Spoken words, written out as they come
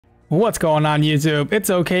What's going on YouTube? It's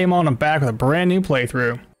okmall and I'm back with a brand new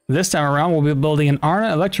playthrough. This time around we'll be building an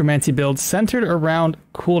Arna Electromancer build centered around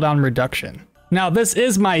cooldown reduction. Now this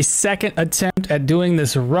is my second attempt at doing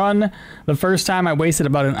this run. The first time I wasted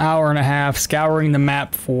about an hour and a half scouring the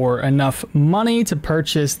map for enough money to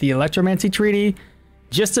purchase the Electromancer treaty,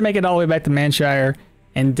 just to make it all the way back to Manshire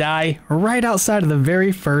and die right outside of the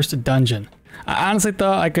very first dungeon. I honestly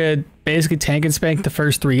thought I could basically tank and spank the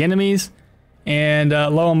first 3 enemies, and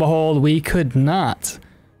lo and behold, we could not.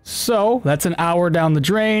 So that's an hour down the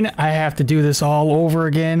drain. I have to do this all over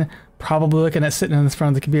again. Probably looking at sitting in front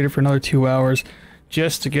of the computer for another 2 hours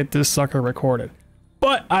just to get this sucker recorded.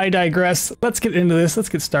 But I digress. Let's get into this. Let's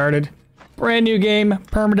get started. Brand new game,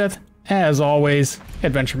 Permadeath, as always,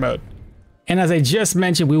 adventure mode. And as I just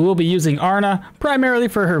mentioned, we will be using Arna primarily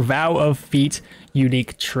for her Vow of Feet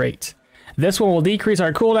unique trait. This one will decrease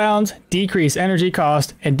our cooldowns, decrease energy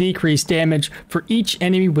cost, and decrease damage for each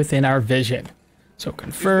enemy within our vision. So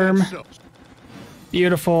confirm.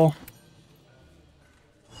 Beautiful.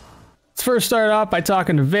 Let's first start off by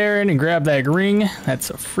talking to Varen and grab that ring. That's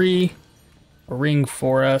a free ring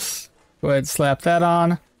for us. Go ahead and slap that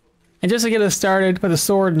on. And just to get us started, put a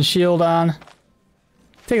sword and shield on.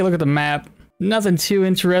 Take a look at the map. Nothing too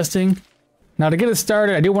interesting. Now to get us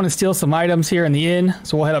started, I do want to steal some items here in the inn,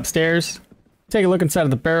 so we'll head upstairs. Take a look inside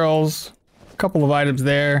of the barrels. A couple of items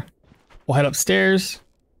there. We'll head upstairs.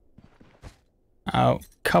 Oh,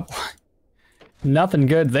 couple. Nothing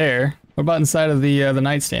good there. What about inside of the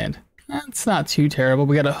nightstand? It's not too terrible.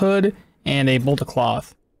 We got a hood and a bolt of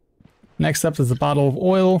cloth. Next up is a bottle of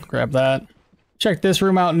oil. Grab that. Check this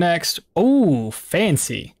room out next. Oh,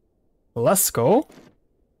 fancy. Let's go.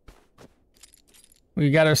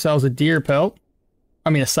 We got ourselves a deer pelt. I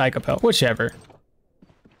mean a Saiga pelt, whichever.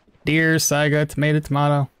 Deer, Saiga,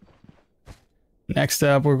 tomato. Next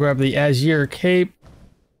up, we'll grab the Azure cape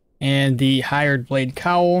and the hired blade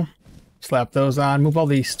cowl. Slap those on. Move all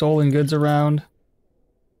these stolen goods around.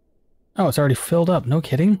 Oh, it's already filled up. No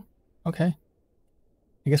kidding. Okay.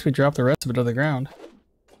 I guess we drop the rest of it to the ground.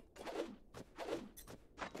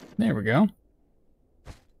 There we go.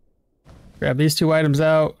 Grab these 2 items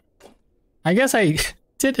out. I guess I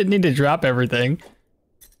didn't need to drop everything.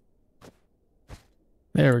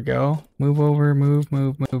 There we go. Move over, move,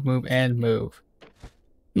 and move.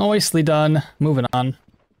 Nicely done. Moving on.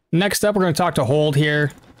 Next up, we're going to talk to Hold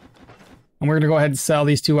here. And we're going to go ahead and sell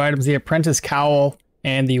these 2 items, the Apprentice Cowl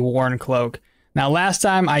and the Worn Cloak. Now, last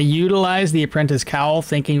time I utilized the Apprentice Cowl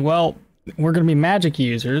thinking, well, we're going to be magic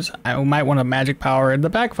users. I might want a magic power in the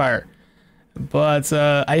backfire. But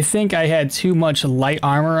I think I had too much light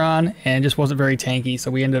armor on and it just wasn't very tanky,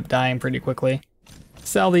 so we ended up dying pretty quickly.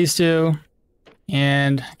 Sell these 2,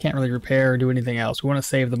 and can't really repair or do anything else. We want to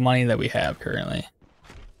save the money that we have currently.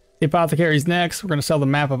 The Apothecary's next. We're going to sell the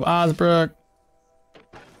map of Osbrook.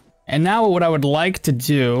 And now what I would like to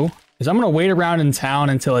do is I'm going to wait around in town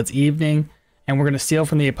until it's evening, and we're going to steal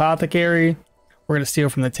from the Apothecary, we're going to steal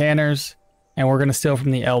from the Tanners, and we're going to steal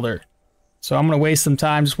from the Elder. So I'm going to waste some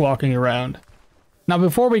time just walking around. Now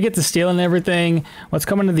before we get to stealing everything, let's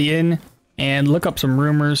come into the inn and look up some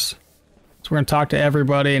rumors. So we're going to talk to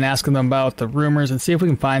everybody and ask them about the rumors and see if we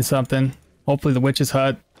can find something. Hopefully the witch's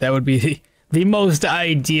hut. That would be the most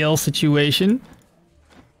ideal situation.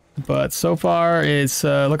 But so far it's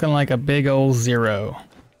looking like a big old 0.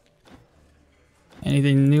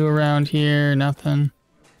 Anything new around here? Nothing.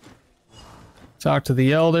 Talk to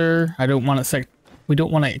the Elder. We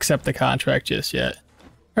don't want to accept the contract just yet.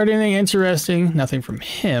 Heard anything interesting? Nothing from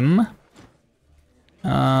him.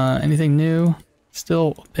 Anything new?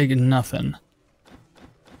 Still big nothing.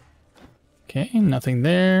 Okay, nothing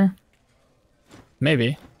there.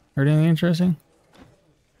 Maybe. Heard anything interesting?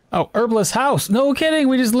 Oh, Herbalist House! No kidding!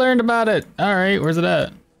 We just learned about it! Alright, where's it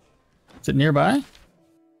at? Is it nearby?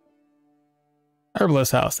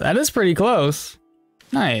 Herbalist House. That is pretty close.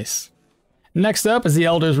 Nice. Next up is the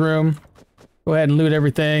Elder's room. Go ahead and loot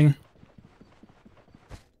everything.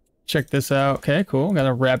 Check this out. Okay, cool. Got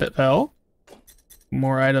a rabbit pelt.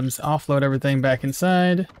 More items. Offload everything back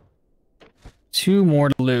inside. 2 more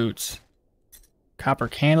to loot. Copper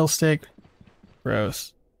candlestick.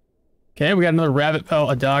 Gross. Okay, we got another rabbit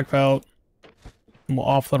pelt, a dog pelt. And we'll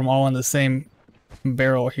offload them all in the same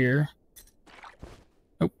barrel here.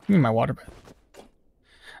 Oh, give me my water bath.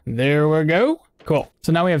 There we go. Cool.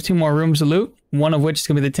 So now we have 2 more rooms to loot. One of which is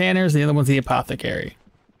going to be the Tanners, the other one's the Apothecary.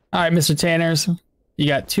 Alright, Mr. Tanners. You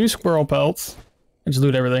got 2 squirrel pelts. And just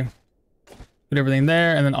loot everything. Loot everything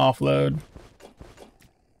there, and then offload.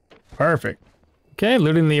 Perfect. Okay,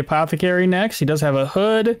 looting the Apothecary next. He does have a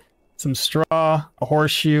hood, some straw, a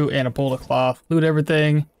horseshoe, and a bolt of cloth. Loot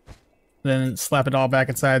everything. then slap it all back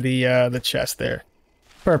inside the chest there.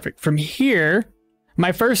 Perfect. From here,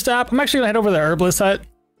 my first stop, I'm actually gonna head over to the herbalist hut.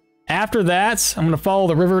 After that, I'm gonna follow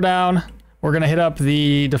the river down. We're gonna hit up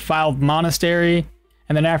the defiled monastery,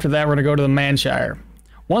 and then after that, we're gonna go to the Manshire.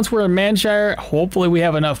 Once we're in Manshire, hopefully we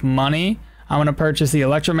have enough money. I'm gonna purchase the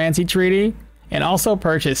Electromancy treaty and also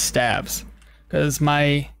purchase stabs, because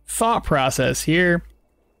my thought process here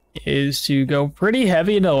is to go pretty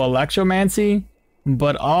heavy into Electromancy,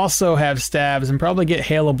 but also have stabs and probably get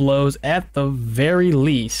Hail of Blows at the very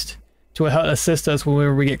least to assist us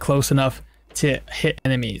whenever we get close enough to hit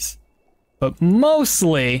enemies. But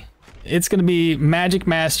mostly, it's going to be Magic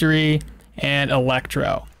Mastery and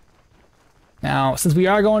Electro. Now, since we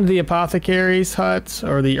are going to the Apothecary's hut,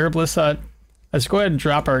 or the Herbalist hut, let's go ahead and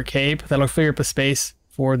drop our cape. That'll free up a space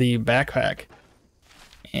for the backpack.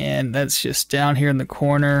 And that's just down here in the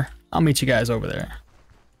corner. I'll meet you guys over there.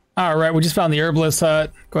 Alright, we just found the Herbalist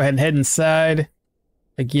hut. Go ahead and head inside.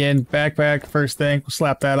 Again, backpack, first thing. We'll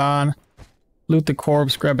slap that on. Loot the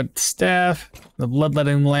corpse, grab a staff, the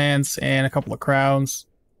bloodletting lance, and a couple of crowns.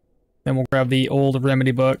 Then we'll grab the old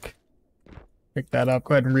remedy book. Pick that up,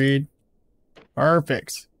 go ahead and read.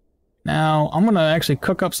 Perfect. Now, I'm gonna actually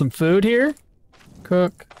cook up some food here.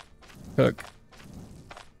 Cook.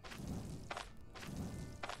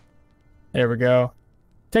 There we go.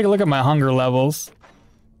 Take a look at my hunger levels.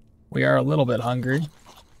 We are a little bit hungry.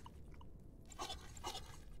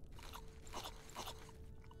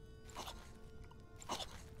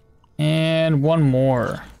 And one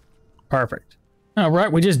more. Perfect.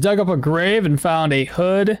 Alright, we just dug up a grave and found a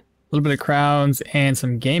hood, a little bit of crowns, and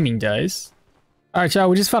some gaming dice. Alright, y'all,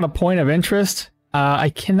 we just found a point of interest. I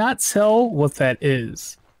cannot tell what that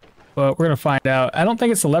is, but we're gonna find out. I don't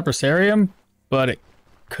think it's the Leprosarium, but it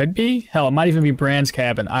could be. Hell, it might even be Brand's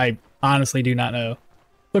cabin. I honestly do not know.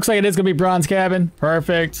 Looks like it is gonna be Brand's cabin.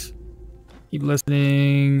 Perfect. Keep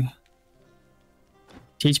listening.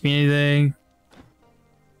 Teach me anything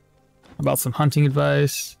about some hunting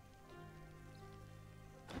advice.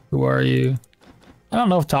 Who are you? I don't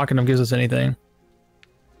know if talking to him gives us anything.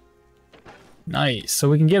 Nice. So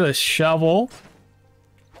we can get a shovel.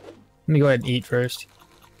 Let me go ahead and eat first.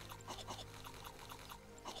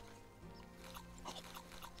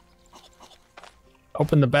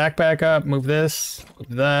 Open the backpack up, move this,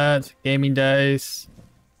 move that, gaming dice.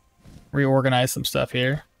 Reorganize some stuff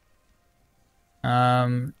here.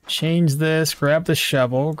 Change this, grab the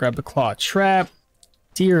shovel, grab the claw trap,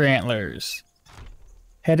 deer antlers.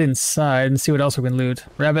 Head inside and see what else we can loot.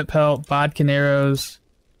 Rabbit pelt, bodkin arrows.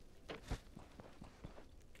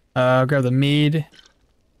 Grab the mead.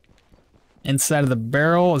 Inside of the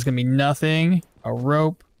barrel is gonna be nothing. A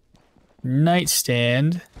rope.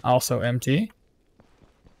 Nightstand, also empty.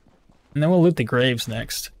 And then we'll loot the graves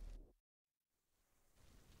next.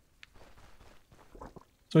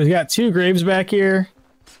 So we've got 2 graves back here.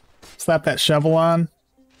 Slap that shovel on.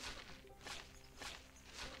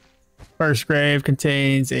 First grave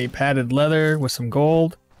contains a padded leather with some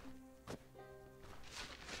gold.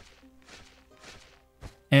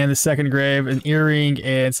 And the second grave, an earring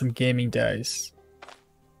and some gaming dice.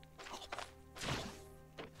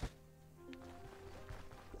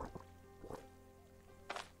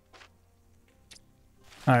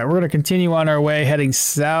 Alright, we're going to continue on our way, heading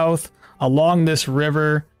south along this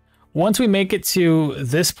river. Once we make it to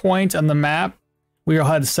this point on the map, we will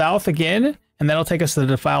head south again, and that'll take us to the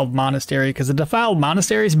Defiled Monastery, because the Defiled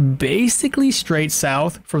Monastery is basically straight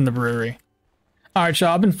south from the brewery. Alright,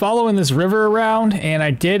 y'all, I've been following this river around, and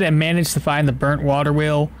I did manage to find the burnt water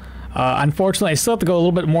wheel. Unfortunately, I still have to go a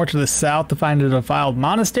little bit more to the south to find the Defiled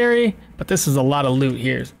Monastery, but this is a lot of loot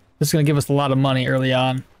here. This is going to give us a lot of money early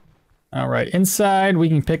on. Alright, inside we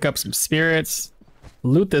can pick up some spirits,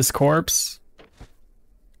 loot this corpse,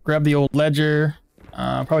 grab the old ledger,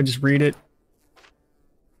 probably just read it.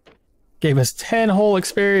 Gave us 10 whole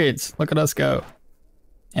experience. Look at us go.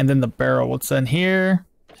 And then the barrel. What's in here?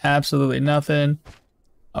 Absolutely nothing.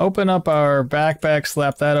 Open up our backpack,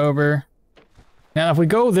 slap that over. Now if we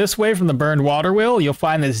go this way from the burned water wheel, you'll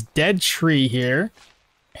find this dead tree here.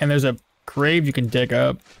 And there's a grave you can dig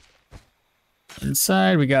up.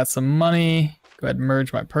 Inside we got some money. Go ahead and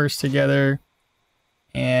merge my purse together.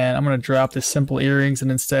 And I'm going to drop the simple earrings and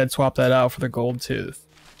instead swap that out for the gold tooth.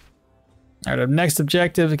 Alright, our next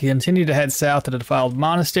objective is to continue to head south to the Defiled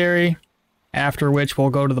Monastery. After which we'll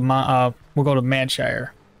go to the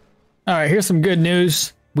Manshire. Alright, here's some good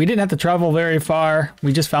news. We didn't have to travel very far.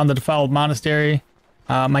 We just found the Defiled Monastery.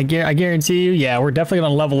 I guarantee you, yeah, we're definitely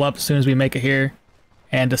going to level up as soon as we make it here.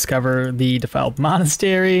 And discover the Defiled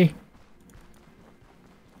Monastery.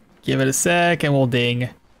 Give it a sec and we'll ding.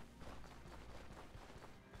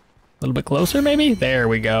 little bit closer, maybe? There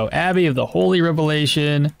we go. Abbey of the Holy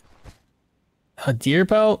Revelation. A deer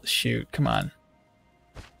pelt? Shoot, come on.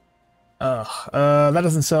 That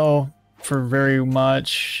doesn't sell for very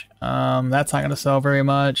much. That's not going to sell very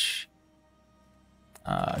much.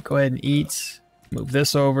 Go ahead and eat. Move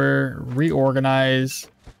this over. Reorganize.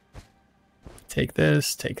 Take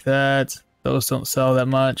this, take that. Those don't sell that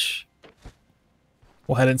much.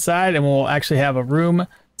 We'll head inside and we'll actually have a room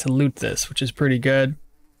to loot this, which is pretty good.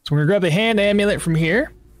 So we're gonna grab the hand amulet from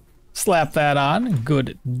here. Slap that on.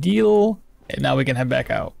 Good deal. And now we can head back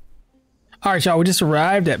out. All right, y'all, we just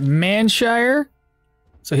arrived at Manshire.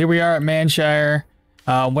 So here we are at Manshire.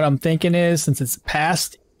 What I'm thinking is, since it's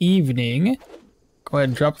past evening, go ahead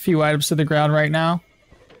and drop a few items to the ground right now.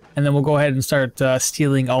 And then we'll go ahead and start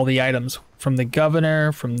stealing all the items from the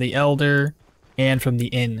governor, from the elder, and from the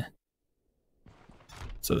inn.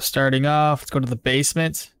 So starting off, let's go to the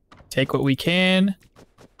basement. Take what we can.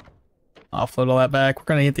 Offload all that back. We're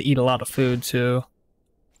going to have to eat a lot of food too.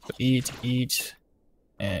 So eat,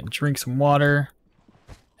 and drink some water.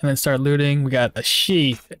 And then start looting. We got a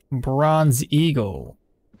sheath, bronze eagle,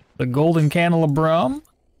 the golden candelabrum,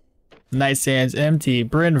 nightstand's empty,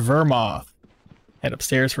 Bryn Vermoth. Head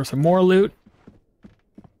upstairs for some more loot.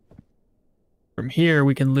 From here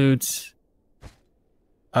we can loot,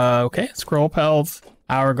 okay, scroll pelt,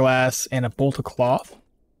 hourglass, and a bolt of cloth.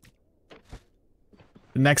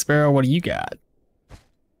 The next barrel, what do you got?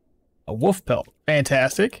 A wolf pelt,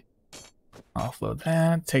 fantastic. Offload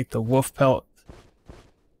that, take the wolf pelt,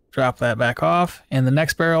 drop that back off, and the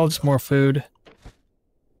next barrel, just more food.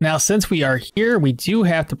 Now, since we are here, we do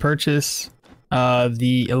have to purchase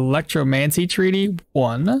the Electromancer Treaty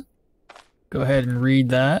 1. Go ahead and read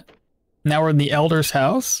that. Now we're in the Elder's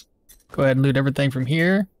house. Go ahead and loot everything from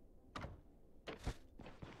here.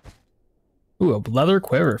 Ooh, a leather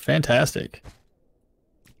quiver. Fantastic.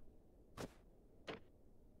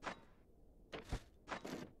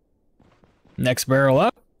 Next barrel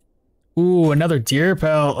up. Ooh, another deer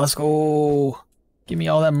pelt. Let's go. Give me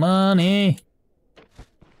all that money.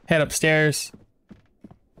 Head upstairs.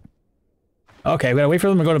 Okay, we gotta wait for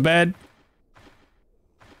them to go to bed.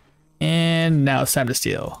 And now it's time to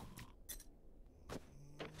steal.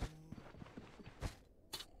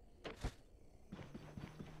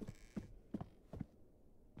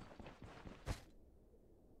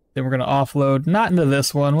 Then we're gonna offload, not into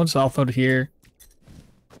this one, we'll just offload it here.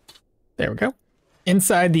 There we go.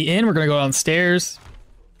 Inside the inn, we're gonna go downstairs.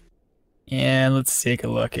 And let's take a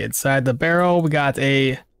look. Inside the barrel, we got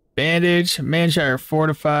a bandage, Manshire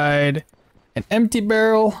fortified, an empty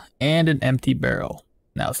barrel, and an empty barrel.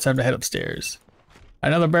 Now it's time to head upstairs.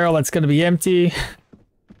 Another barrel that's gonna be empty.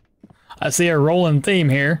 I see a rolling theme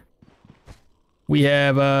here. We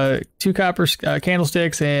have 2 copper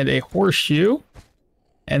candlesticks and a horseshoe.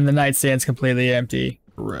 And the nightstand's completely empty.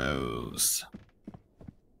 Gross.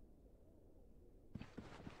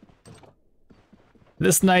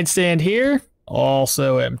 This nightstand here,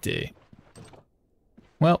 also empty.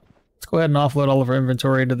 Well, let's go ahead and offload all of our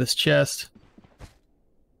inventory into this chest.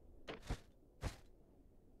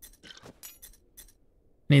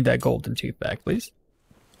 Need that golden tooth back, please.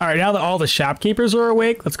 All right, now that all the shopkeepers are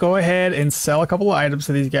awake, let's go ahead and sell a couple of items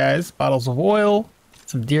to these guys. Bottles of oil,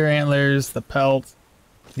 some deer antlers, the pelt,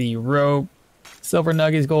 the rope, silver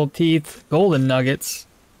nuggets, gold teeth, golden nuggets,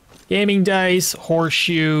 gaming dice,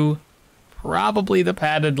 horseshoe, probably the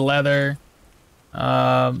padded leather.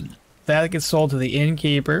 That gets sold to the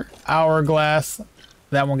innkeeper. Hourglass,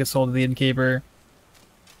 that one gets sold to the innkeeper.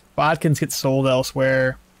 Bodkins get sold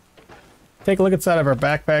elsewhere. Take a look inside of our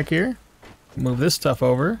backpack here. Move this stuff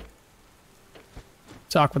over.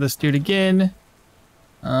 Talk with this dude again.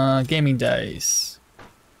 Gaming dice.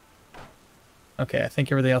 Okay, I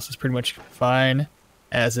think everything else is pretty much fine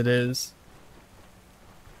as it is.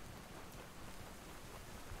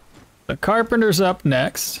 The carpenter's up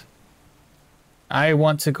next. I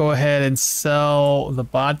want to go ahead and sell the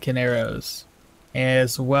bodkin arrows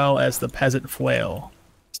as well as the peasant flail.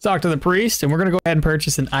 Let's talk to the priest, and we're going to go ahead and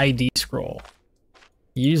purchase an ID scroll.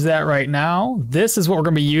 Use that right now. This is what we're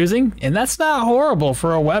going to be using, and that's not horrible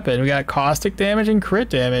for a weapon. We got caustic damage and crit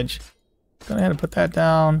damage. Go ahead and put that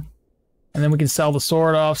down. And then we can sell the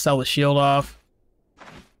sword off, sell the shield off.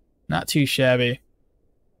 Not too shabby.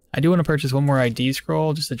 I do want to purchase one more ID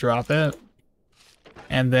scroll just to drop it.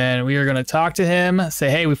 And then we are going to talk to him, say,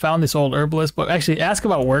 hey, we found this old herbalist book. Actually, ask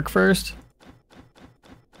about work first.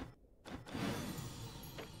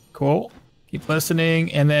 Cool. Keep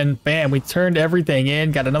listening. And then, bam, we turned everything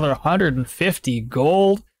in. Got another 150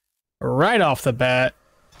 gold right off the bat.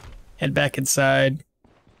 Head back inside.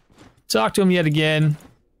 Talk to him yet again.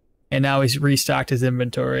 And now he's restocked his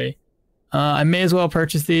inventory. I may as well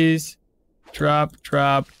purchase these. Drop.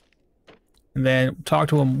 And then talk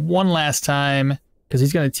to him one last time, because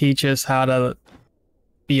he's going to teach us how to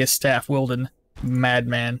be a staff wielding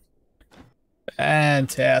madman.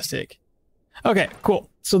 Fantastic. Okay, cool.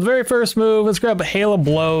 So the very first move, let's grab a Hail of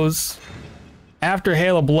Blows. After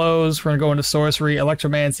Hail of Blows, we're going to go into Sorcery,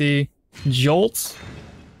 Electromancy, Jolt,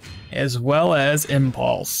 as well as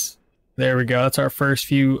Impulse. There we go. That's our first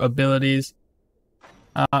few abilities.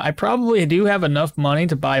 I probably do have enough money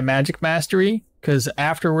to buy Magic Mastery, because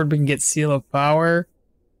afterward we can get Seal of Power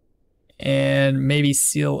and maybe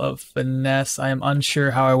Seal of Finesse. I am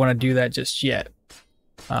unsure how I want to do that just yet.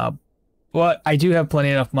 But I do have plenty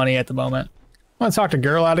enough money at the moment. I'm going to talk to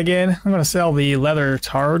Girl out again. I'm going to sell the Leather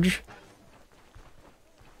Targe.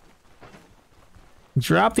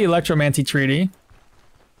 Drop the Electromancy Treaty.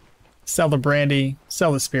 Sell the Brandy.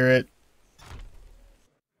 Sell the Spirit.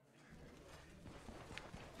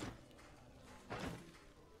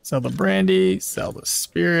 Sell the Brandy. Sell the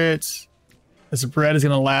Spirit. This bread is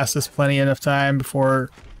going to last us plenty enough time before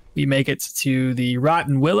we make it to the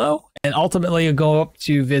Rotten Willow. And ultimately go up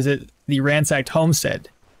to visit the Ransacked Homestead.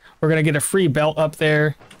 We're going to get a free belt up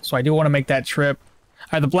there. So I do want to make that trip. All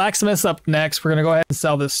right, the Blacksmith's up next. We're going to go ahead and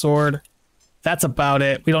sell this sword. That's about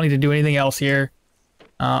it. We don't need to do anything else here.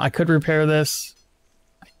 I could repair this.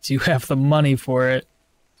 I do have the money for it.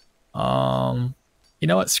 You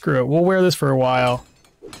know what? Screw it. We'll wear this for a while.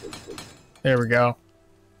 There we go.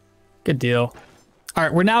 Good deal. All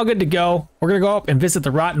right, we're now good to go. We're going to go up and visit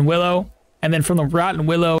the Rotten Willow. And then from the Rotten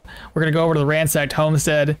Willow, we're going to go over to the Ransacked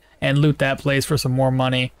Homestead and loot that place for some more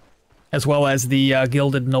money. As well as the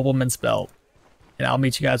Gilded Nobleman's Belt. And I'll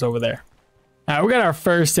meet you guys over there. All right, we got our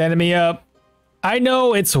first enemy up. I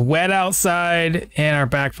know it's wet outside and our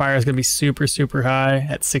backfire is going to be super, super high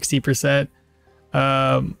at 60%.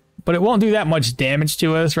 But it won't do that much damage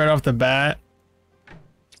to us right off the bat.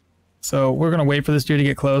 So we're going to wait for this dude to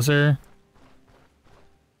get closer.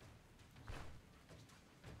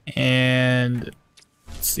 And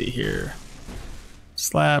let's see here.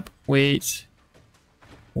 Slap, wait,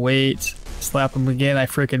 slap him again. I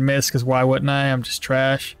freaking missed because why wouldn't I? I'm just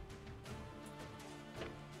trash.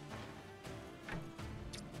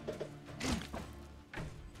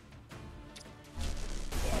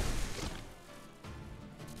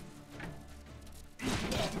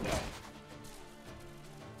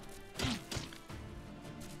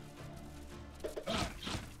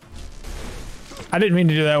 I didn't mean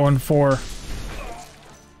to do that one for.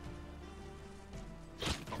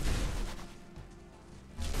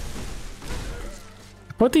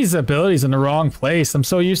 Put these abilities in the wrong place. I'm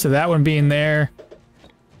so used to that one being there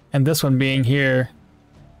and this one being here.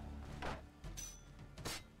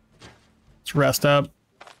 Let's rest up.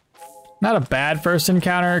 Not a bad first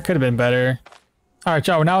encounter. Could have been better. All right,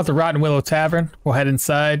 y'all. We're now at the Rotten Willow Tavern. We'll head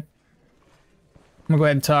inside. I'm gonna go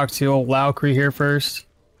ahead and talk to old Laukri here first.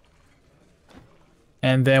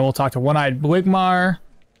 And then we'll talk to One-Eyed Wigmar.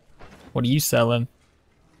 What are you selling?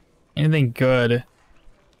 Anything good?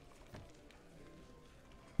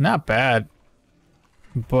 Not bad.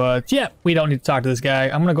 But yeah, we don't need to talk to this guy.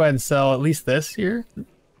 I'm gonna go ahead and sell at least this here.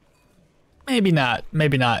 Maybe not.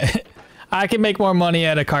 Maybe not. I can make more money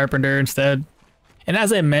at a carpenter instead. And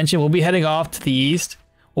as I mentioned, we'll be heading off to the east.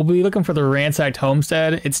 We'll be looking for the Ransacked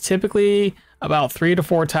Homestead. It's typically about 3 to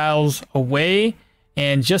 4 tiles away.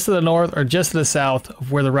 And just to the north or just to the south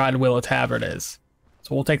of where the Rotten Willow Tavern is.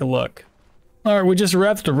 So we'll take a look. Alright, we just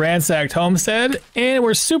repped the Ransacked Homestead, and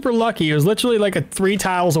we're super lucky. It was literally like 3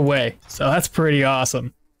 tiles away. So that's pretty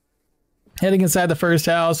awesome. Heading inside the first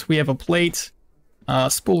house, we have a plate, a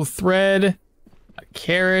spool of thread, a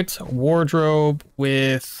carrot, a wardrobe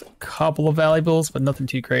with a couple of valuables, but nothing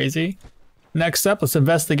too crazy. Next up, let's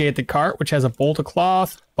investigate the cart, which has a bolt of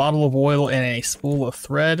cloth, bottle of oil, and a spool of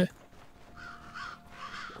thread.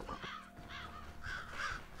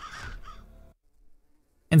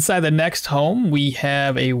 Inside the next home, we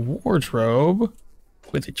have a wardrobe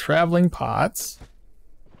with a traveling pot,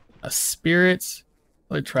 a spirit,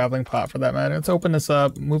 a traveling pot for that matter. Let's open this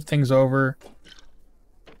up, move things over.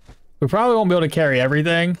 We probably won't be able to carry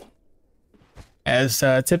everything, as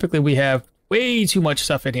typically we have way too much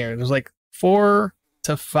stuff in here. There's like 4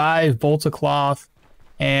 to 5 bolts of cloth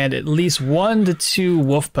and at least 1 to 2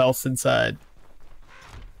 wolf pelts inside.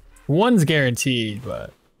 1's guaranteed,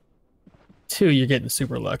 but 2, you're getting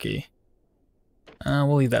super lucky.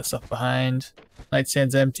 We'll leave that stuff behind.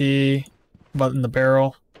 Nightstand's empty. But in the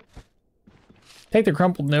barrel. Take the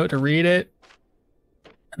crumpled note to read it.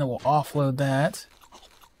 And then we'll offload that.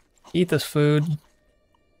 Eat this food.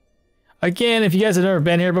 Again, if you guys have never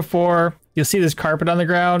been here before, you'll see this carpet on the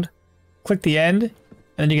ground. Click the end.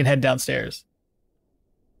 And then you can head downstairs.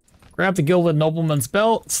 Grab the Gilded Nobleman's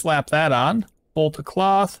belt, slap that on. Bolt of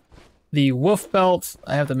cloth. The wolf belt,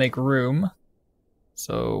 I have to make room.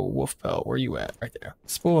 So, wolf belt, where you at? Right there.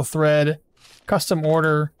 Spool of thread, custom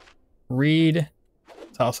order, reed,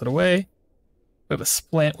 toss it away. We have a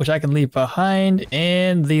splint, which I can leave behind,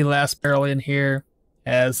 and the last barrel in here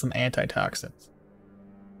has some antitoxins.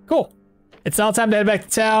 Cool. It's now time to head back to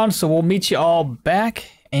town, so we'll meet you all back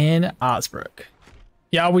in Osbrook.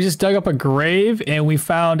 Yeah, we just dug up a grave, and we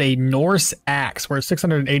found a Norse axe worth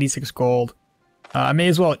 686 gold. I may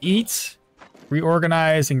as well eat,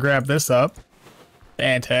 reorganize, and grab this up.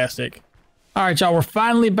 Fantastic. All right, y'all, we're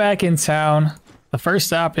finally back in town. The first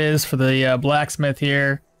stop is for the blacksmith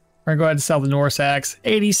here. We're gonna go ahead and sell the Norse axe.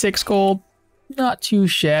 86 gold, not too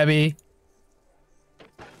shabby.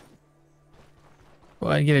 Go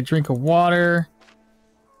ahead and get a drink of water.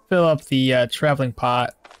 Fill up the traveling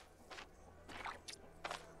pot.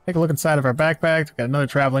 Take a look inside of our backpack. We've got another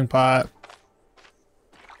traveling pot.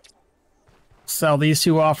 Sell these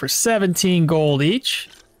two off for 17 gold each.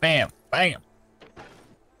 Bam, bam.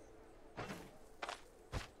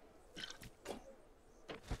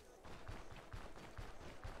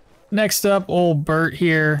 Next up, old Bert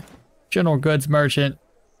here, general goods merchant.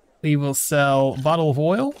 We will sell a bottle of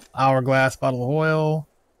oil, hourglass bottle of oil,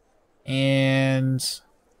 and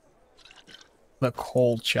the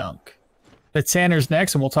coal chunk. The Tanner's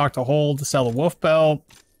next, and we'll talk to Hold to sell the wolf belt,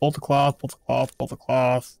 bolt of cloth, bolt of cloth, bolt of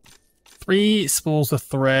cloth. 3 spools of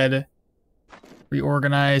thread,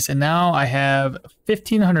 reorganize, and now I have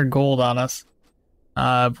 1,500 gold on us.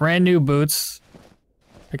 Brand new boots,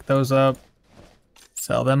 pick those up,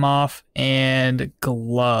 sell them off, and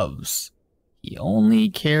gloves. He only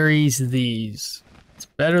carries these. It's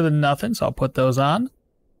better than nothing, so I'll put those on.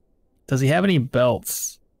 Does he have any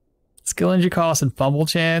belts? Skill injury cost and fumble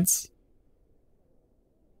chance.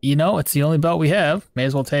 You know, it's the only belt we have. May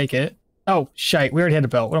as well take it. Oh, shite. We already had a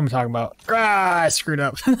belt. What am I talking about? Ah, I screwed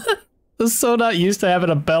up. I'm so not used to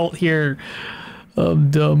having a belt here.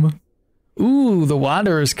 I'm dumb. Ooh, the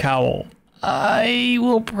Wanderer's Cowl. I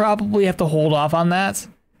will probably have to hold off on that.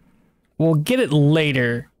 We'll get it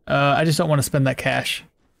later. I just don't want to spend that cash.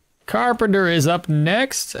 Carpenter is up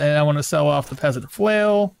next, and I want to sell off the Peasant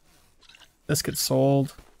Flail. This gets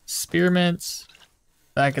sold. Spearmints.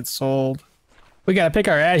 That gets sold. We gotta pick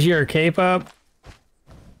our Azure Cape up.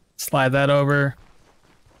 Slide that over.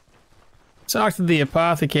 Talk to the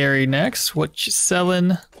apothecary next. What you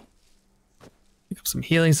selling? Pick up some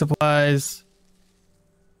healing supplies.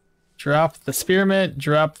 Drop the spearmint.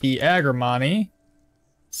 Drop the agrimony.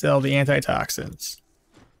 Sell the antitoxins.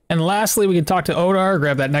 And lastly, we can talk to Odar.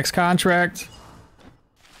 Grab that next contract.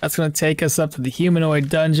 That's gonna take us up to the humanoid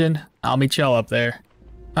dungeon. I'll meet y'all up there.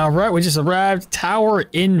 All right, we just arrived. Tower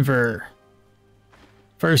Inver.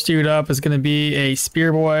 First dude up is gonna be a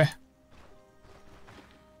spear boy.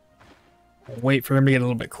 Wait for him to get a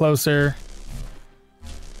little bit closer.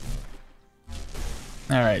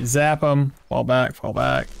 Alright, zap him. Fall back, fall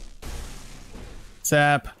back.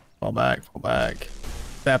 Zap, fall back, fall back.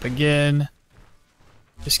 Zap again.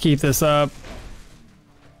 Just keep this up.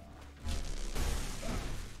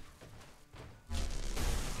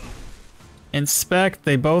 Inspect,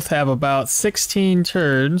 they both have about 16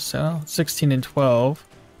 turns, so 16 and 12.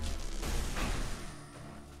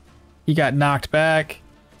 He got knocked back.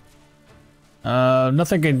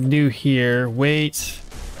 Nothing I can do here. Wait.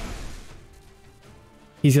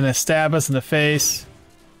 He's gonna stab us in the face.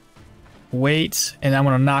 Wait, and I'm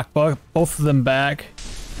gonna knock both of them back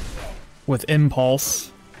with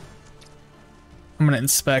impulse. I'm gonna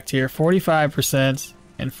inspect here. 45%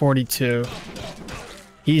 and 42.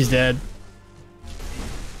 He's dead.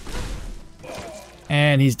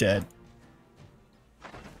 And he's dead.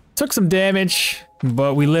 Took some damage,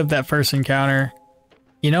 but we lived that first encounter.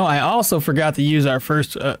 You know, I also forgot to use our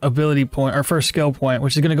first ability point, our first skill point,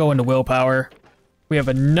 which is gonna go into willpower. We have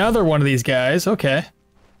another one of these guys. Okay.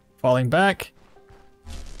 Falling back.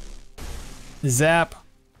 Zap.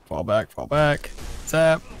 Fall back, fall back.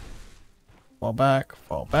 Zap. Fall back,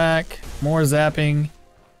 fall back. More zapping.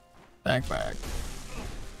 Back, back.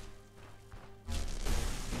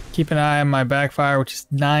 Keep an eye on my backfire, which is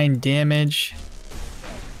 9 damage.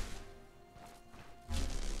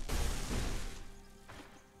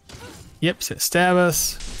 Yep, so stab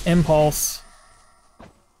us. Impulse.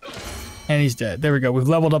 And he's dead. There we go. We've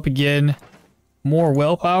leveled up again. More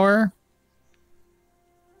willpower.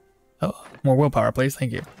 Oh, more willpower, please.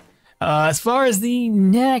 Thank you. As far as the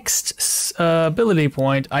next ability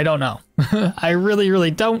point, I don't know. I really,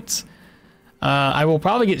 really don't. I will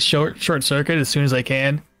probably get short circuit as soon as I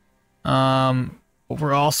can. But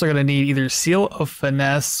we're also going to need either Seal of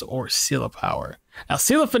Finesse or Seal of Power. Now,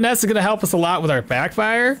 Seal of Finesse is going to help us a lot with our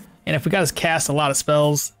backfire. And if we got to cast a lot of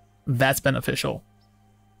spells, that's beneficial.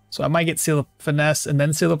 So I might get Seal of Finesse and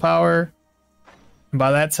then Seal of Power. And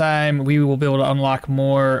by that time, we will be able to unlock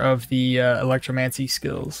more of the Electromancy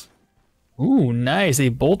skills. Ooh, nice. A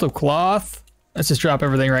Bolt of Cloth. Let's just drop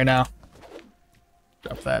everything right now.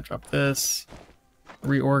 Drop that, drop this.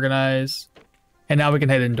 Reorganize. And now we can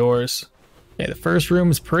head indoors. Okay, the first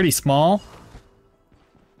room is pretty small.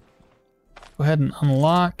 Go ahead and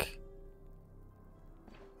unlock.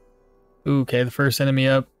 Ooh, okay, the first enemy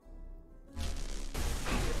up.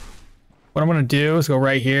 What I'm gonna do is go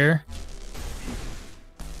right here.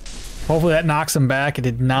 Hopefully that knocks him back. It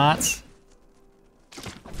did not.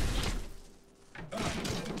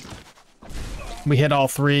 We hit all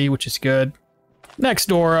three, which is good. Next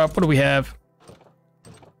door up, what do we have?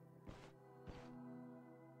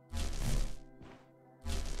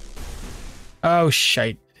 Oh,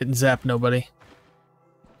 shite. Didn't zap nobody.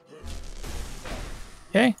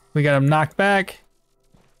 Okay, we got him knocked back.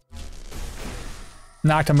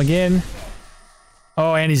 Knocked him again.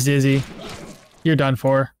 Oh, and he's dizzy. You're done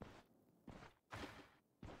for.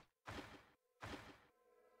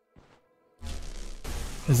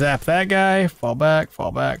 Zap that guy. Fall back,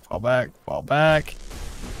 fall back, fall back, fall back.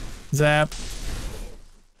 Zap.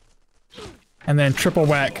 And then triple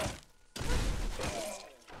whack.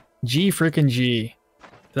 G freaking G.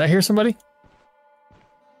 Did I hear somebody?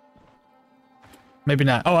 Maybe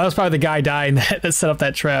not. Oh, that was probably the guy dying that set up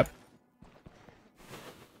that trap.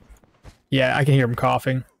 Yeah, I can hear him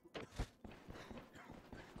coughing.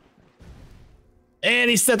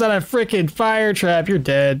 And he stepped on a freaking fire trap. You're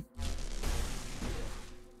dead.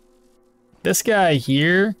 This guy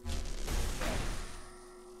here.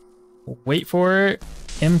 Wait for it.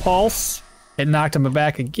 Impulse. It knocked him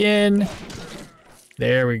back again.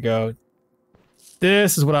 There we go.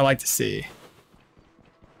 This is what I like to see.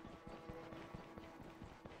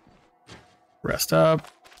 Rest up.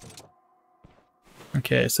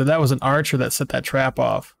 Okay, so that was an archer that set that trap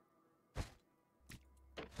off.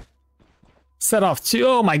 Set off two.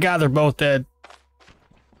 Oh my god, they're both dead.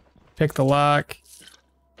 Pick the lock.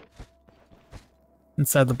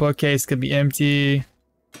 Inside the bookcase could be empty.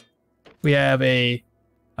 We have a,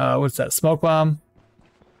 what's that, smoke bomb.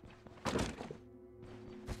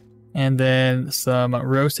 And then some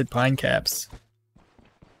roasted pine caps.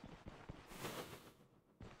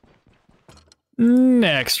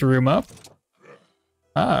 Next room up.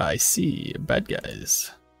 Ah, I see. Bad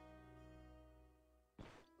guys.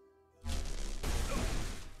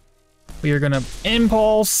 We are gonna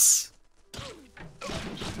impulse.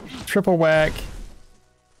 Triple whack.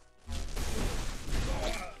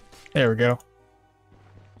 There we go.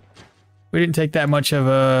 We didn't take that much of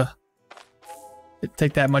a... Didn't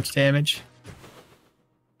take that much damage.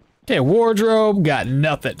 Okay, wardrobe, got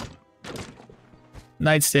nothing.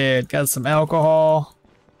 Nightstand, got some alcohol.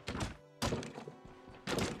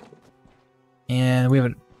 And we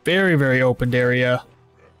have a very, very opened area.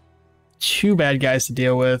 Two bad guys to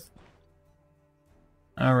deal with.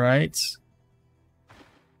 Alright.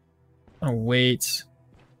 I'm gonna wait.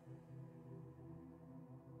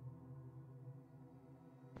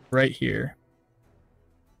 Right here.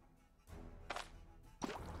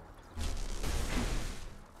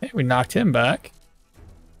 Okay, we knocked him back.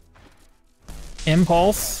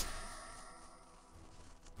 Impulse.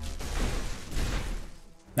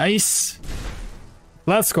 Nice.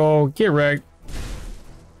 Let's go. Get wrecked.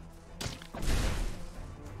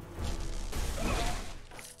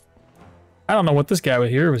 I don't know what this guy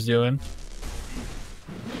here was doing.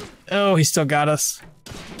 Oh, he still got us.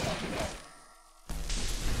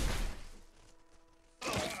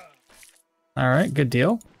 Alright, good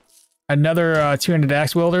deal. Another two-handed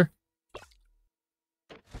axe wielder.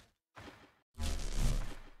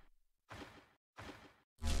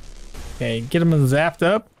 Okay, get him zapped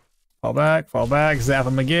up. Fall back, zap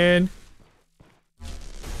him again.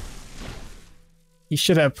 He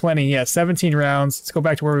should have plenty. Yeah, 17 rounds. Let's go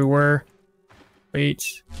back to where we were.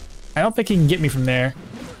 Wait. I don't think he can get me from there.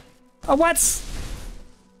 Oh, what?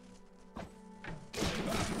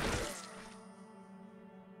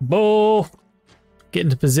 Bull. Get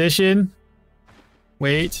into position.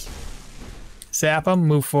 Wait. Zap him.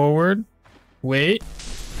 Move forward. Wait.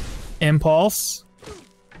 Impulse.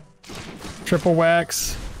 Triple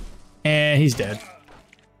wax. And he's dead.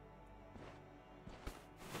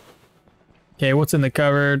 Okay, what's in the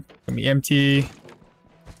cupboard? Gonna be empty.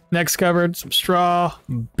 Next cupboard, some straw.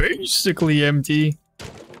 Basically empty.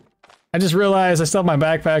 I just realized I still have my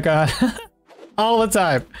backpack on. All the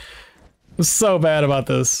time. I'm so bad about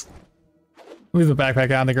this. Leave the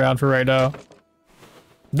backpack on the ground for right now.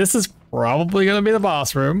 This is probably gonna be the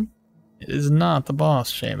boss room. It is not the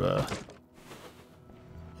boss chamber.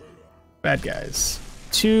 Bad guys.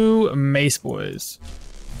 2 mace boys.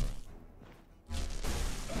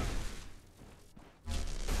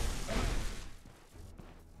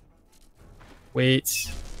 Wait.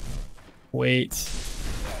 Wait.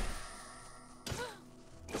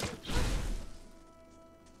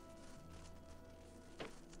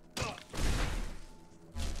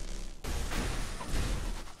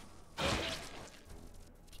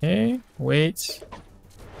 Okay, wait.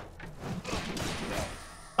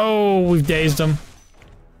 Oh, we've dazed him.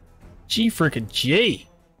 G frickin' G.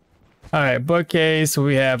 Alright, bookcase. So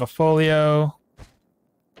we have a folio.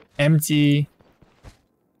 Empty.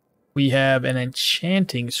 We have an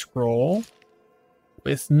enchanting scroll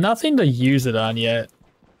with nothing to use it on yet.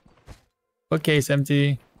 Bookcase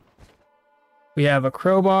empty. We have a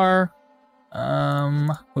crowbar.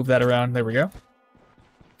 Move that around. There we go.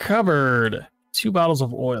 Cupboard. 2 bottles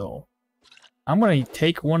of oil. I'm gonna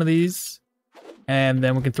take one of these and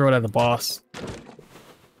then we can throw it at the boss.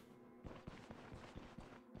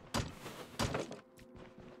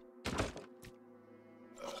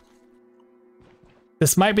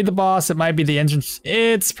 This might be the boss, it might be the entrance.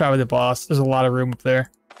 It's probably the boss. There's a lot of room up there.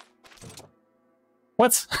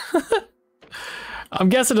 What? I'm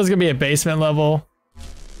guessing there's gonna be a basement level.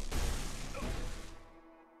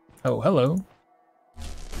 Oh, hello.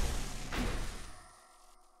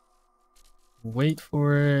 Wait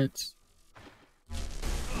for it.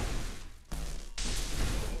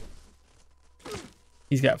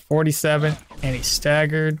 He's got 47 and he's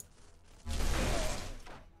staggered.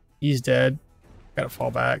 He's dead. Gotta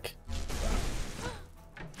fall back.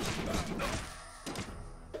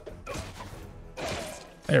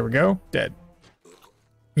 There we go. Dead.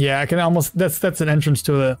 Yeah, I can almost. That's an entrance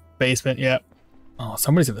to the basement. Yep. Oh,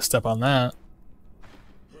 somebody's gonna step on that.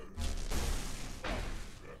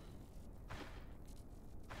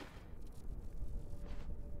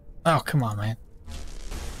 Oh, come on, man.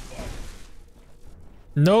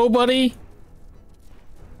 Nobody?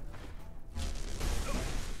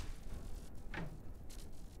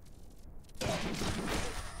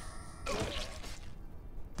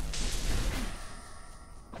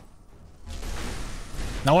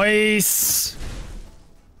 Nice!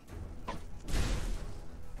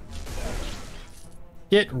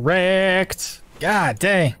 Get wrecked! God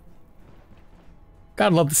dang.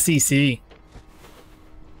 Gotta love the CC.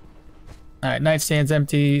 Alright, nightstand's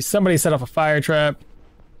empty. Somebody set off a fire trap.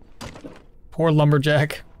 Poor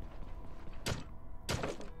lumberjack.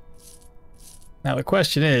 Now the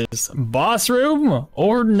question is, boss room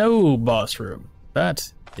or no boss room?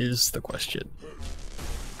 That is the question.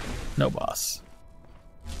 No boss.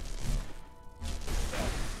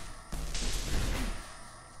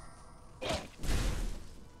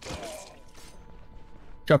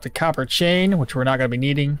 Drop the copper chain, which we're not going to be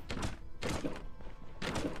needing.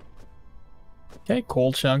 Okay,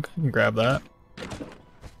 coal chunk. You can grab that.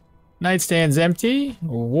 Nightstand's empty.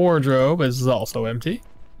 Wardrobe is also empty.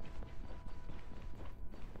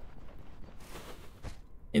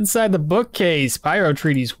 Inside the bookcase, Pyro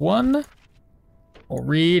Treaties 1. We'll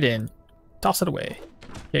read and toss it away.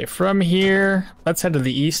 Okay, from here, let's head to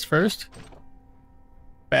the east first.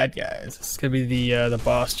 Bad guys. This is gonna be the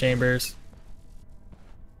boss chambers.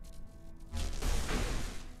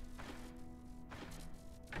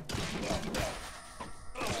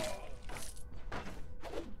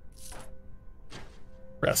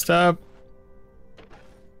 Rest up.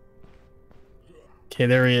 Okay,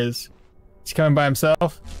 there he is. He's coming by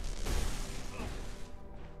himself.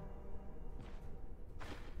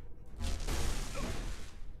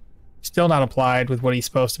 Still not applied with what he's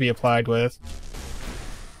supposed to be applied with.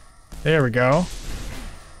 There we go.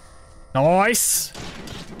 Nice.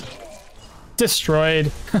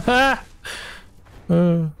 Destroyed.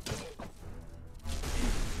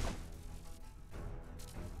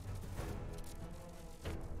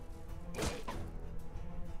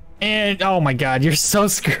 And oh my god, you're so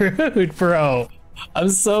screwed, bro. I'm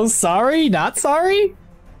so sorry. Not sorry.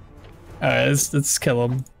 Alright, let's kill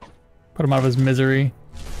him. Put him out of his misery.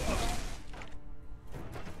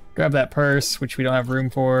 Grab that purse, which we don't have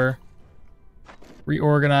room for.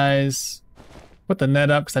 Reorganize. Put the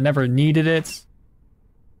net up because I never needed it.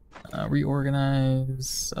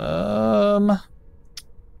 Reorganize. I'm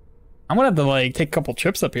gonna have to like take a couple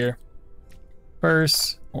trips up here.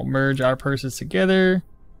 Purse. We'll merge our purses together.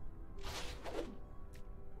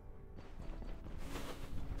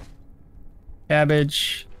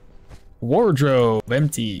 Cabbage. Wardrobe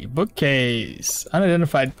empty. Bookcase.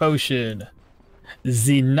 Unidentified potion.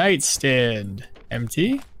 The nightstand.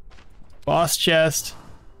 Empty. Boss chest.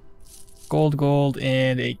 Gold, gold,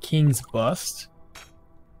 and a king's bust.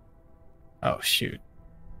 Oh, shoot.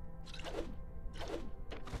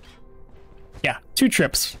 Yeah, 2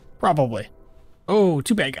 trips, probably. Oh,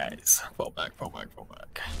 2 bad guys. Fall back, fall back, fall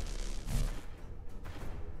back.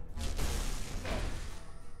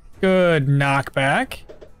 Good knockback.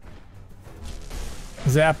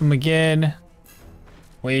 Zap him again.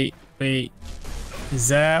 Wait, wait.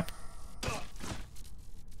 Zap.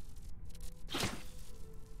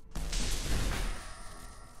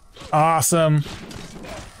 Awesome.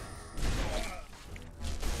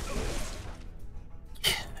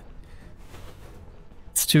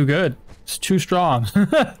 It's too good. It's too strong.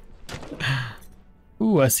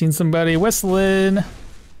 Ooh, I seen somebody whistling.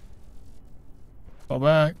 Fall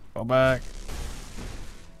back, fall back.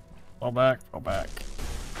 Fall back, fall back.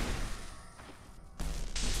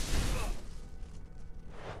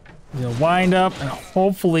 He's gonna wind up and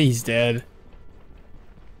hopefully he's dead.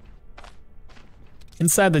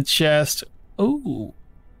 Inside the chest. Ooh.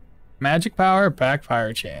 Magic power,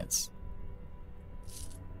 backfire chance.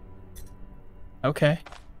 Okay.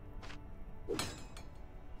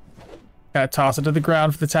 Gotta toss it to the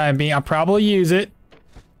ground for the time being. I'll probably use it.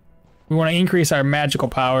 We want to increase our magical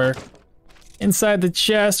power. Inside the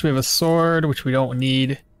chest, we have a sword, which we don't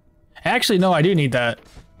need. Actually, no, I do need that.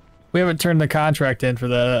 We haven't turned the contract in for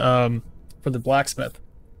the blacksmith.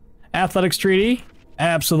 Athletics treaty.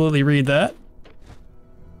 Absolutely read that.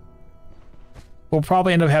 We'll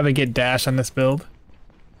probably end up having to get dash on this build.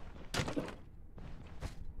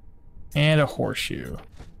 And a horseshoe.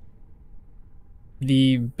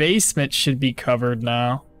 The basement should be covered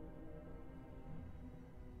now.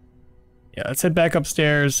 Yeah, let's head back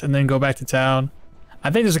upstairs and then go back to town.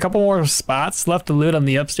 I think there's a couple more spots left to loot on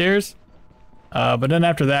the upstairs. But then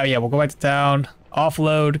after that, yeah, we'll go back to town,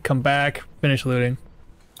 offload, come back, finish looting.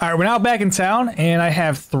 All right, we're now back in town, and I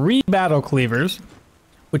have 3 battle cleavers,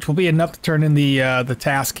 which will be enough to turn in the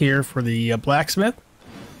task here for the blacksmith.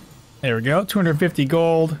 There we go, 250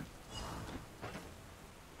 gold.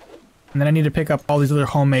 And then I need to pick up all these other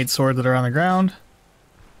homemade swords that are on the ground.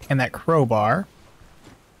 And that crowbar.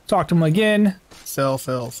 Talk to him again. Sell,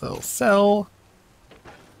 sell, sell, sell.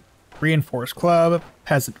 Reinforced club.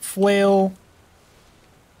 Peasant flail.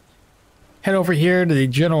 Head over here to the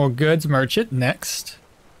general goods merchant next.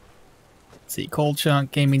 Let's see, cold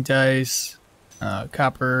chunk, gaming dice,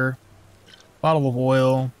 copper, bottle of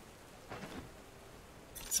oil.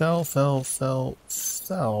 Sell, sell, sell,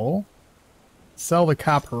 sell. Sell the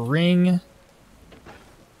copper ring.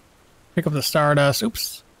 Pick up the stardust.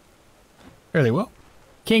 Oops. Fairly well.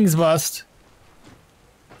 King's bust.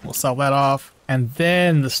 We'll sell that off. And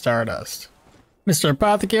then the stardust. Mr.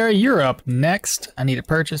 Apothecary, you're up next. I need to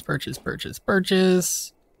purchase, purchase, purchase,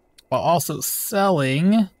 purchase. While also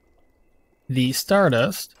selling the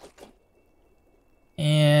stardust.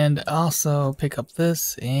 And also pick up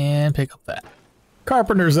this and pick up that.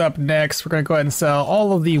 Carpenter's up next. We're going to go ahead and sell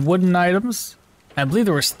all of the wooden items. I believe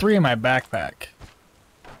there was 3 in my backpack.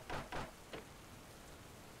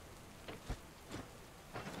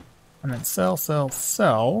 And then sell, sell,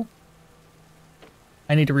 sell.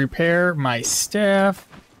 I need to repair my staff.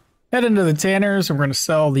 Head into the tanners, and we're going to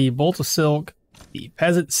sell the bolt of silk, the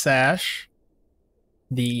peasant sash,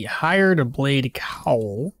 the hired blade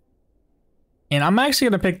cowl. And I'm actually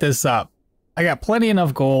going to pick this up. I got plenty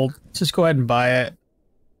enough gold. Let's just go ahead and buy it.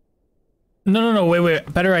 No,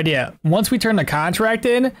 wait, better idea. Once we turn the contract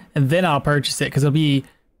in, and then I'll purchase it, because it'll be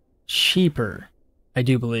cheaper, I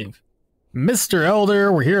do believe. Mr.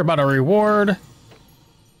 Elder, we're here about a reward.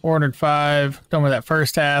 405, done with that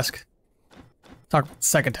first task. Talk about the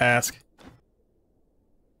second task.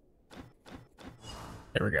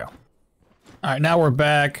 There we go. All right, now we're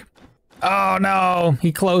back. Oh no,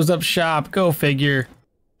 he closed up shop, go figure.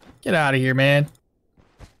 Get out of here, man.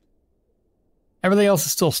 Everything else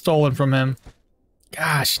is still stolen from him.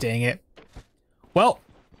 Gosh dang it. Well,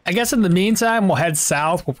 I guess in the meantime, we'll head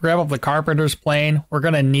south. We'll grab up the carpenter's plane. We're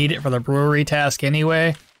going to need it for the brewery task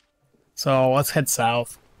anyway. So let's head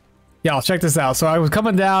south. Yeah, I'll check this out. So I was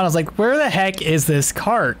coming down. I was like, where the heck is this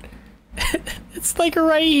cart? It's like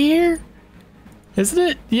right here. Isn't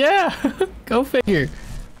it? Yeah. Go figure.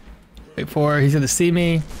 Wait for it. He's going to see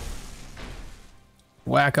me.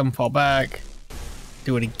 Whack him. Fall back.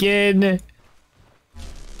 Do it again.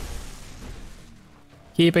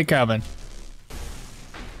 Keep it coming.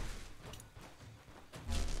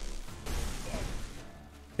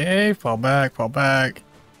 Okay, fall back, fall back.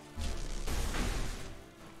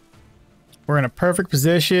 We're in a perfect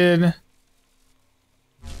position.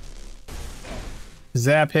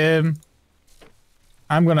 Zap him.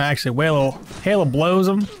 I'm gonna actually hail of blows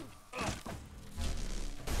him.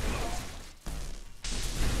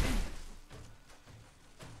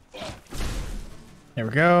 There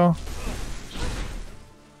we go.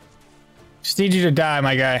 Just need you to die,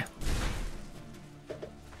 my guy.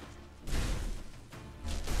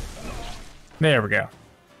 There we go.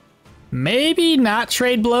 Maybe not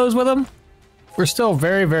trade blows with him. We're still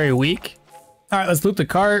very, very weak. All right, let's loot the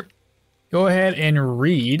cart. Go ahead and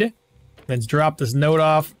read. Let's drop this note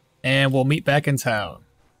off and we'll meet back in town.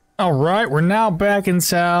 All right, we're now back in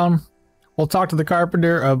town. We'll talk to the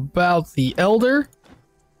carpenter about the elder.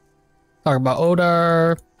 Talk about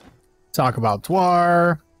Odar. Talk about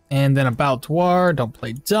Dwar. And then about Dwar, don't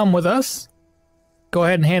play dumb with us. Go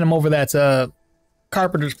ahead and hand him over that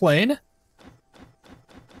carpenter's plane.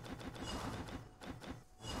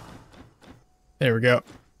 There we go.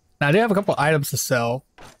 Now I do have a couple items to sell.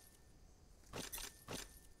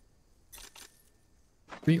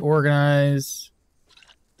 Reorganize.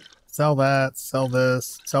 Sell that. Sell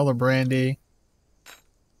this. Sell the brandy.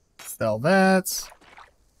 Sell that.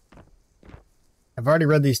 I've already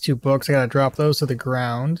read these 2 books. I gotta drop those to the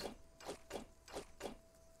ground.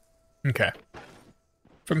 Okay.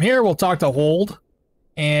 From here, we'll talk to Hold.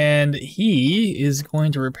 And he is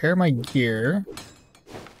going to repair my gear.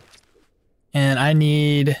 And I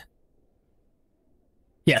need...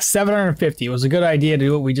 yeah, 750. It was a good idea to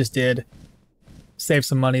do what we just did. Save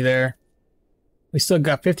some money there. We still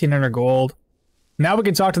got 1,500 gold. Now we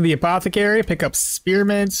can talk to the apothecary, pick up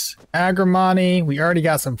spearmints, agrimony. We already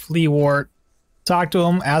got some flea wart. Talk to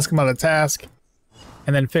him, ask him about a task,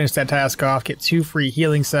 and then finish that task off. Get 2 free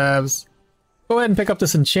healing salves. Go ahead and pick up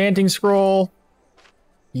this enchanting scroll.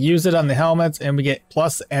 Use it on the helmets, and we get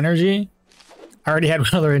plus energy. I already had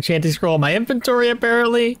another enchanting scroll in my inventory,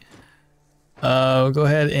 apparently. Go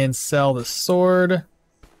ahead and sell the sword.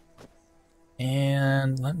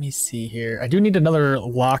 And let me see here. I do need another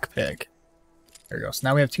lockpick. There we go. So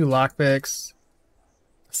now we have 2 lockpicks.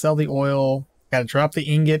 Sell the oil. Gotta drop the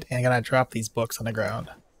ingot, and I gotta drop these books on the ground.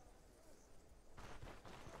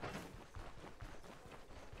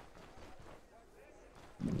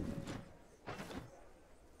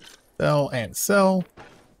 Sell and sell.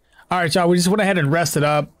 Alright, y'all, we just went ahead and rested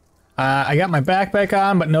up. I got my backpack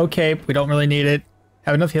on, but no cape. We don't really need it.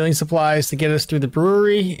 Have enough healing supplies to get us through the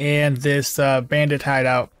brewery and this bandit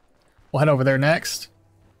hideout. We'll head over there next.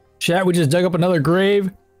 Chat, we just dug up another grave.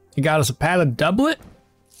 It got us a padded doublet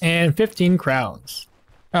and 15 crowns.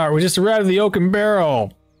 Alright, we just arrived at the Oaken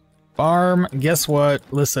Barrel. Farm, guess what?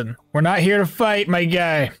 Listen, we're not here to fight, my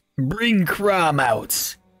guy. Bring Crom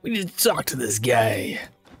out. We need to talk to this guy.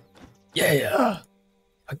 Yeah.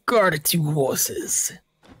 A guard of 2 horses.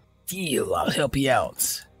 Deal, I'll help you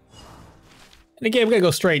out. And again, we're gonna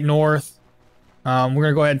go straight north. We're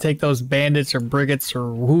gonna go ahead and take those bandits or brigands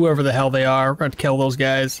or whoever the hell they are. We're gonna kill those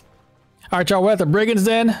guys. Alright, y'all, we're at the brigands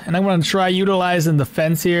then, and I'm gonna try utilizing the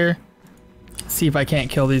fence here. See if I can't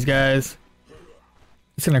kill these guys.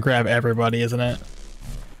 It's gonna grab everybody, isn't it?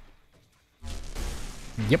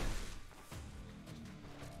 Yep.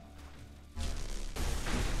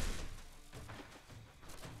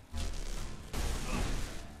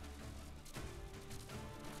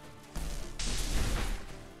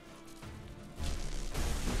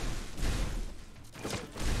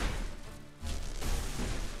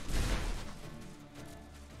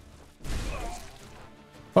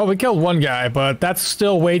 Well, we killed one guy, but that's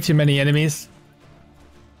still way too many enemies.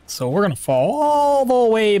 So we're gonna fall all the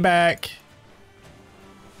way back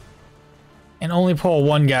and only pull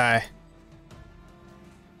one guy.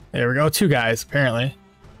 There we go, 2 guys, apparently.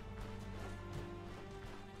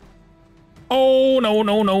 Oh, no,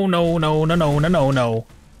 no, no, no, no, no, no, no, no, no.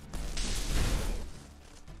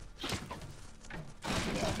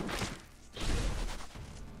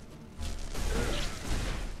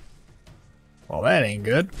 Well, that ain't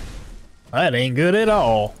good. That ain't good at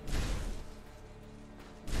all.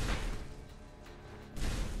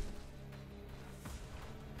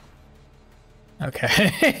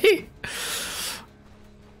 Okay.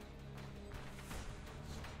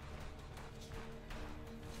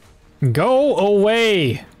 Go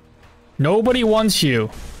away. Nobody wants you.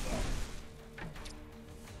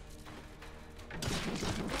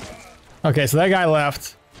 Okay, so that guy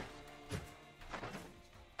left.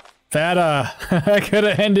 That, that could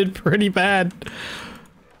have ended pretty bad.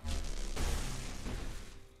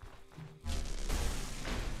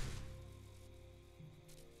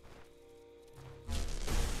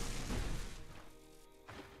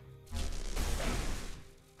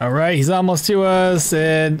 All right, he's almost to us,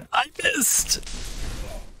 and I missed.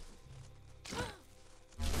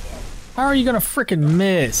 How are you gonna frickin'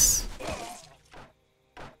 miss?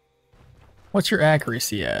 What's your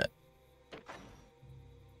accuracy at?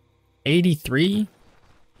 83?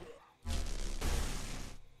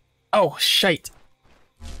 Oh, shite.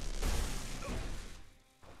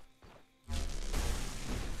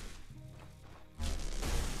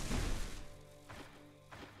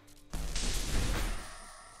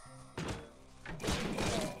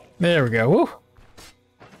 There we go. Woo.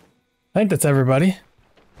 I think that's everybody.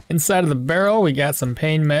 Inside of the barrel, we got some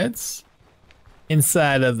pain meds.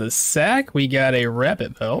 Inside of the sack, we got a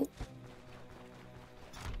rapid belt.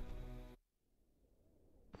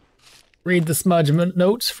 Read the smudge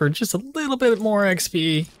notes for just a little bit more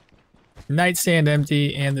XP. Nightstand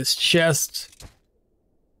empty, and this chest.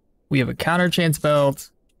 We have a counter chance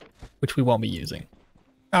belt, which we won't be using.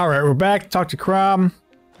 Alright, we're back. Talk to Crom.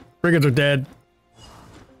 Brigands are dead.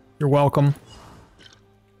 You're welcome.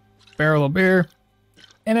 Barrel of beer.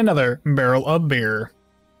 And another barrel of beer.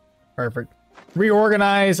 Perfect.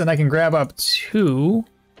 Reorganize, and I can grab up 2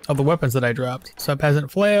 of the weapons that I dropped. So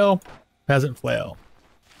peasant flail, peasant flail.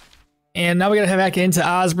 And now we gotta head back into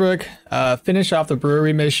Osbrook, finish off the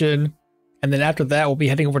brewery mission, and then after that we'll be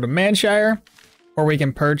heading over to Manshire, or we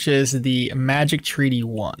can purchase the Magic Treaty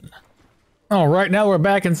 1. Alright, now that we're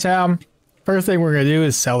back in town, first thing we're gonna do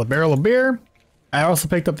is sell the barrel of beer. I also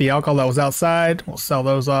picked up the alcohol that was outside. We'll sell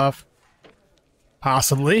those off.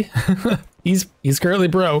 Possibly. He's currently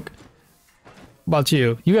broke. How about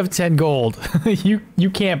you? You have 10 gold. you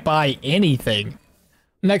can't buy anything.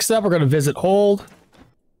 Next up, we're going to visit Hold.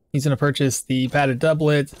 He's going to purchase the padded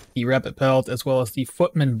doublet, the rapid belt, as well as the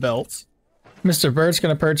footman belt. Mr. Bird's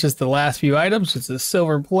going to purchase the last few items, which is a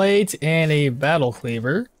silver plate and a battle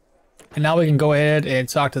cleaver. And now we can go ahead and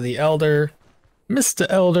talk to the Elder. Mr.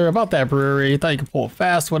 Elder, about that brewery. Thought you could pull a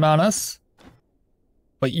fast one on us.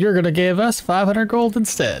 But you're going to give us 500 gold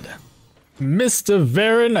instead. Mr.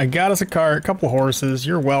 Varen, I got us a cart, a couple horses.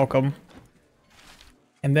 You're welcome.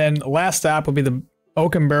 And then the last stop will be the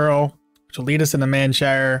Oaken Barrel, which will lead us into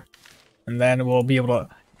Manshire. And then we'll be able to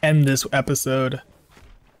end this episode.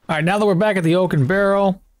 Alright, now that we're back at the Oaken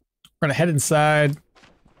Barrel, we're going to head inside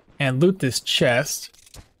and loot this chest.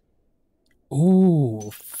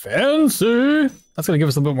 Ooh, fancy! That's going to give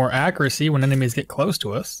us a little bit more accuracy when enemies get close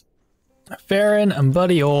to us. Farron and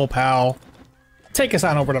buddy old pal, take us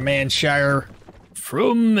on over to Manshire.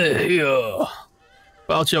 From here.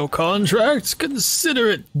 About your contracts, consider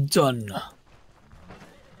it done.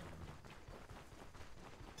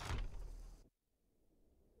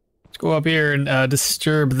 Let's go up here and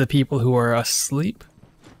disturb the people who are asleep.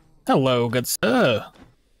 Hello, good sir.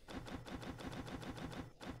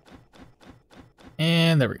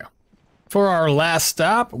 And there we go. For our last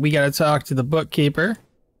stop, we gotta talk to the bookkeeper.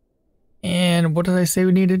 And what did I say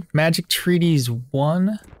we needed? Magic Treaties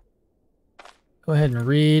 1. Go ahead and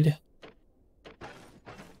read.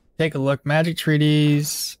 Take a look. Magic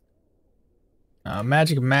Treaties.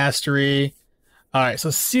 Magic Mastery. Alright,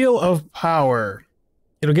 so Seal of Power.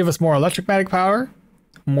 It'll give us more electric magic power,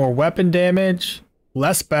 more weapon damage,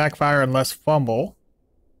 less backfire, and less fumble.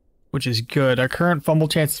 Which is good. Our current fumble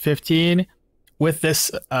chance is 15. With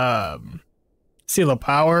this Seal of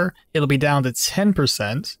Power, it'll be down to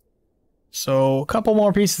 10%. So a couple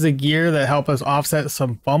more pieces of gear that help us offset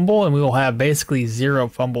some fumble, and we will have basically zero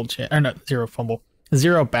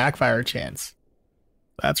backfire chance.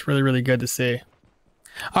 That's really, really good to see.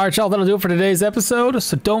 Alright, y'all, that'll do it for today's episode.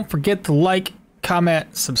 So don't forget to like,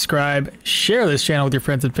 comment, subscribe, share this channel with your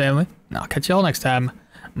friends and family. And I'll catch y'all next time.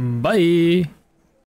 Bye!